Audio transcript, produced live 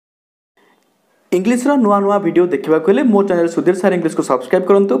English नुआ नुआ video देखा मो चैनल सुधीर सर इंग्लिश को सब्सक्राइब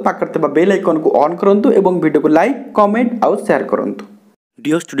करूँ पाखे बेल आइकन को ऑन करूँ और वीडियो को लाइक कमेंट आउ शेयर करूँ।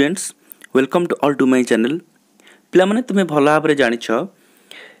 Dear students welcome to all to my channel. पिला माने तुम्हें भल भाव में जानिछ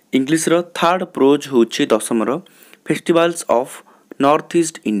इंग्लिश रो थर्ड प्रोज होची दशम festivals of north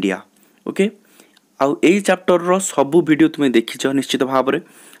east India. Okay आउ ए चैप्टर रो सबु वीडियो तुम्हें देखिछ निश्चित भाव में।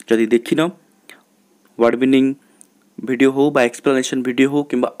 जदि देखिन वर्ड मीनिंग वीडियो हो बा एक्सप्लेनेशन वीडियो हो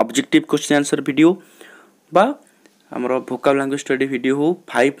कि ऑब्जेक्टिव क्वेश्चन आंसर वीडियो बा हमरो वोकैब लैंग्वेज स्टडी वीडियो हो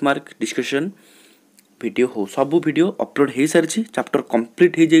 5 मार्क डिस्कशन वीडियो हो सबु वीडियो अपलोड हो सारी चैप्टर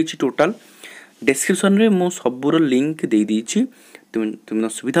कंप्लीट हो जाइए। टोटल डिस्क्रिप्शन रे मो सबुर लिंक दे दीची तुम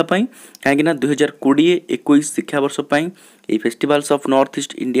सुविधा पाई कहीं 2020-21 शिक्षा वर्ष ये festivals of north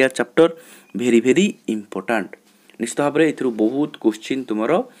east India chapter very very important. निश्चित भाव में ए बहुत क्वेश्चन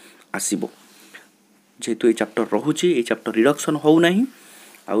तुमर आसीबो जेहेतु ये चैप्टर रोचे ये चैप्टर रिडक्शन होना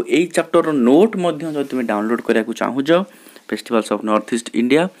आउ ये चैप्टर नोट जो तुम डाउनलोड करने चाहूज festivals of north east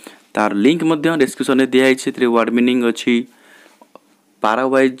India तार लिंक डिस्क्रिप्शन में दिखाई वर्ड मीनिंग अच्छी पारा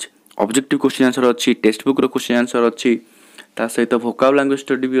वाइज ऑब्जेक्टिव क्वेश्चन आंसर अच्छी टेक्स्ट बुक क्वेश्चन आंसर अच्छी ता सहित वोकैब लैंग्वेज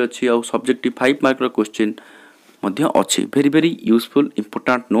स्टडी भी अच्छी आउ सब्जेक्टिव 5 मार्क क्वेश्चन अच्छी very very useful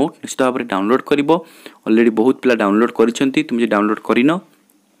important note निश्चित भाव में डाउनलोड कर ऑलरेडी बहुत पिला डाउनलोड कर तुम डाउनलोड करन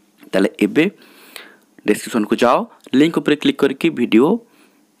ताले एबे डिस्क्रिप्शन को जाओ लिंक ऊपर क्लिक करके वीडियो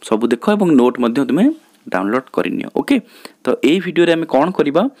सब देख और नोट तुम्हें डाउनलोड करनी। ओके तो ये वीडियो रे हमें कौन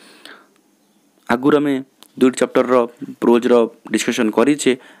करवा आगुर आम 2 चैप्टर प्रोज डिस्कशन करें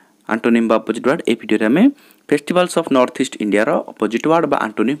एंटोनिम बा अपोजिट वर्ड ए वीडियो रे हमें festivals of north east India row opposite word बा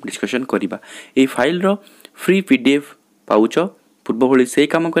एंटोनिम डिस्कशन करवा। ये फाइल रो फ्री पीडीएफ पाउच पूर्व भली से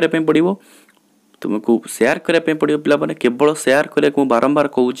काम करने पड़ो तुमको शेयर करने पड़ो पिला माने केवल शेयर करने बारंबार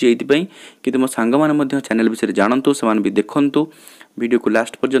कहूँ ये कि तुम सांग मैंने चैनल विषय जानतु से भी देखूँ वीडियो को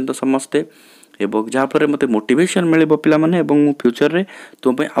लास्ट पर्यंत समस्ते एवं जहाँफल मत मोटिवेशन मिले पिला माने फ्यूचर रे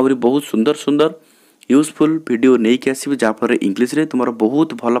तुम आहरी बहुत सुंदर सुंदर यूजफुल वीडियो नहीं कि आसबि जहाँफल इंग्लिश रे तुम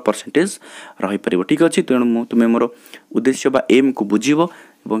बहुत भल परसेंटेज रही पार। ठीक अच्छे तेणु तुम्हें मोर उद्देश्य बा एम को बुझीब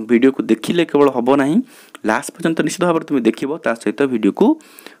और वीडियो को देखिले केवल हम ना लास्ट पर्यंत निश्चित भाव में तुम देखिब ता सहित वीडियो को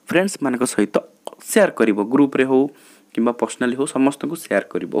फ्रेंड्स मान सहित शेयर कर ग्रुप रे हो कि पर्सनाली हो समस्त को शेयर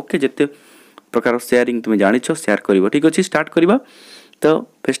कर। ओके जिते प्रकार शेयरिंग तुम जान शेयर कर। ठीक अच्छे स्टार्ट करवा। तो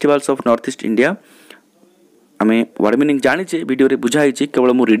festivals of north east India आम वर्ड मीनिंग जाचे वीडियो रे बुझाई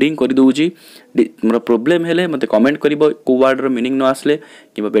केवल मुझे रीडिंग कर दूची मोर प्रोब्लेम है मत कमेंट कर को वर्ड मीनिंग न आसले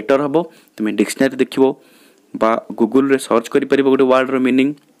कि बेटर हम तुम डिक्शनरी देख बा गूगल रे सर्च कर गोटे वर्ड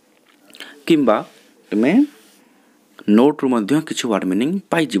मीनिंग कि तुम नोट रू किसी वर्ड मीनिंग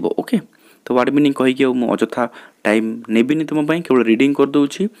पाइज। ओके तो वर्ड मीनिंग कहीकि अଯଥା टाइम नेबिनी तुम केवल रीडिंग कर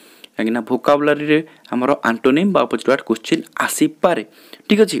दूची कहीं वोकाबुलरी रे हमर एंटोनिम बा अपोजिट वर्ड क्वेश्चन आसी पारे।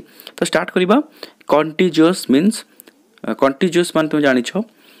 ठीक अच्छे तो स्टार्ट करवा। कंटीजियस मीन्स कंटीजियस मान तुम जानिछ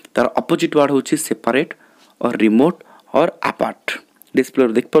तार अपोजिट वर्ड होची सेपरेट और रिमोट और अपार्ट। डिस्प्ले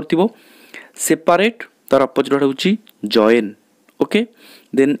देख पार्थिबो सेपरेट तार अपोजिट वर्ड होची जॉइन। ओके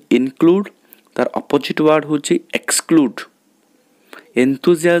देन इंक्लूड तार अपोजिट वर्ड होची एक्सक्लूड।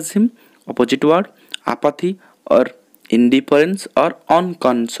 एंथुसियाज्म अपोजिट वर्ड आपाथी और इंडिफरेंस और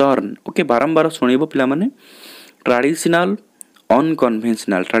अनकंसर्न। ओके बारंबार शुणिबो पिला माने ट्रेडिशनल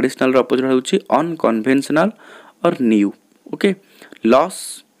अनकन्वेंशनल ट्रेडिशनल अपोजिट होची अनकन्वेंशनल और new. Okay loss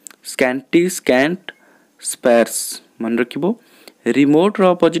scanty scent spares मन रखिबो। रिमोट रो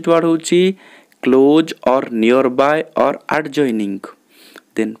अपोजिट वर्ड होची क्लोज और नियर बाय और एडजॉइनिंग।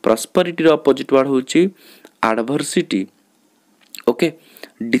 देन प्रॉस्पेरिटी रो अपोजिट वर्ड होची एडवर्सिटी। ओके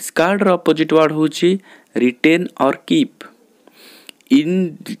डिस्कार्ड रो अपोजिट वर्ड होची रिटेन और कीप।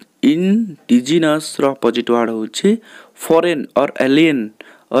 इंडिजिनस रो अपोजिट वर्ड होची फॉरेन और एलियन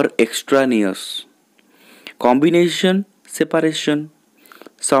और एक्सट्रानियस। Combination separation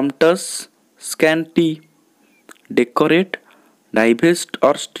समटस scanty decorate divest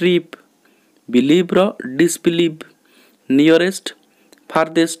और स्ट्रिप। बिलीव रो disbelieve. Nearest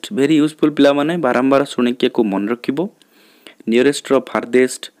farthest very useful पिला माने बारंबार शुणिके को मन रखिबो। नियरेस्ट रो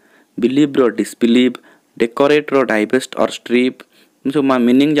फारदेस्ट बिलीव रो डिसबिलीव डेकोरेट रो डाइवेस्ट और स्ट्रिप जो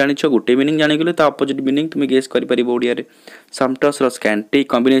मीनिंग जानिछ गोटे मीनिंग जानिगले ता अपोजिट मीनिंग तुम गेस करि परिबो ओडिया रे। समटस रो स्कैंटी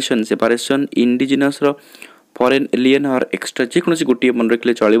कॉम्बिनेशन सेपरेशन इंडिजिनस रो फॉरेन एलियन और एक्स्ट्रा जे कोनसी गोटे मन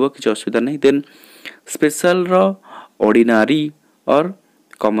रखले चलिबो किछ असुविधा नहीं। देन स्पेशल रो ऑर्डिनरी और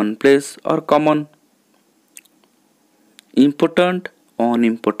कॉमन प्लेस और common. Important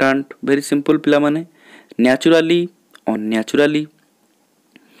unimportant very simple पिला माने नेचुरली अननेचुरली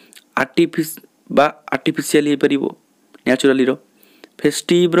आर्टिफिशियल हो पार नेचुरली रो।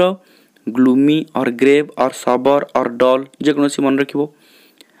 फेस्टिव रो ग्लूमी और ग्रेव और सबर और डल जेकोसी मन रखिबो।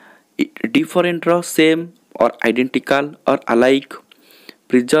 डिफरेंट रो सेम और आइडेंटिकल और अलाइक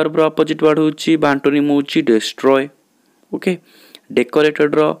प्रिजर्व रो अपोजिट वर्ड होची एंटोनिम होची डिस्ट्रॉय ओके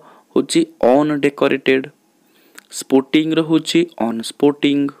डेकोरेटेड रो होची ऑन डेकोरेटेड स्पोर्टिंग रो होची on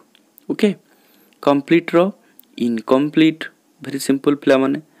sporting okay complete row incomplete very simple पिला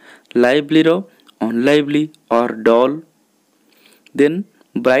माने लाइवली रो अनलाइवली और डल देन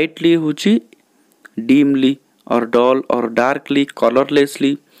ब्राइटली होची डिमली और डल और डार्कली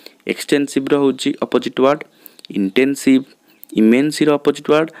कलरलेसली एक्सटेंसिव रो होची अपोजिट वर्ड इंटेंसिव इमेंसी रो अपोजिट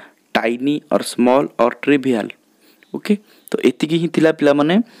वर्ड टाइनी और स्मॉल और ट्रिवियल ओके तो एतिकी ही थिला पिला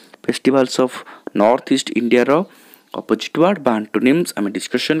माने festivals of north east India row opposite word बा एंटोनिम्स आमे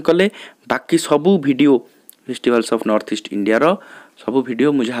डिस्कशन कले बाकी सबु video festivals of north east India रो सबु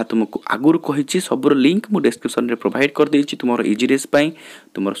वीडियो मु जहा तुमको आगुर कहिछि सबुर लिंक मु डिस्क्रिप्शन रे प्रोवाइड कर देछि तुमरो इजीनेस पई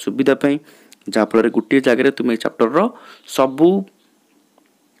तुमरो सुविधा पई जा फल गोटे जगह तुम चैप्टर रो सबु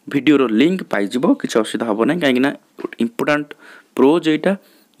वीडियो रो लिंक पाई जिवो किछ असुविधा हबो नै काहे ना इंपोर्टेंट प्रोज एटा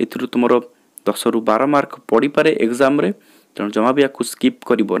एथुरु तुमरो 10 रु 12 मार्क पड़ी पारे एग्जाम रे तण जमा भी आकु स्किप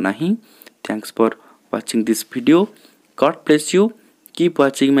करिवो नाही thanks for watching this video God bless you keep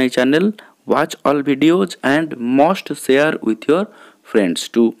watching my channel watch all videos and must share with your friends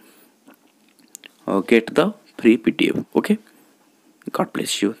to get the free PDF okay god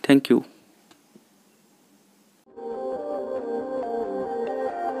bless you thank you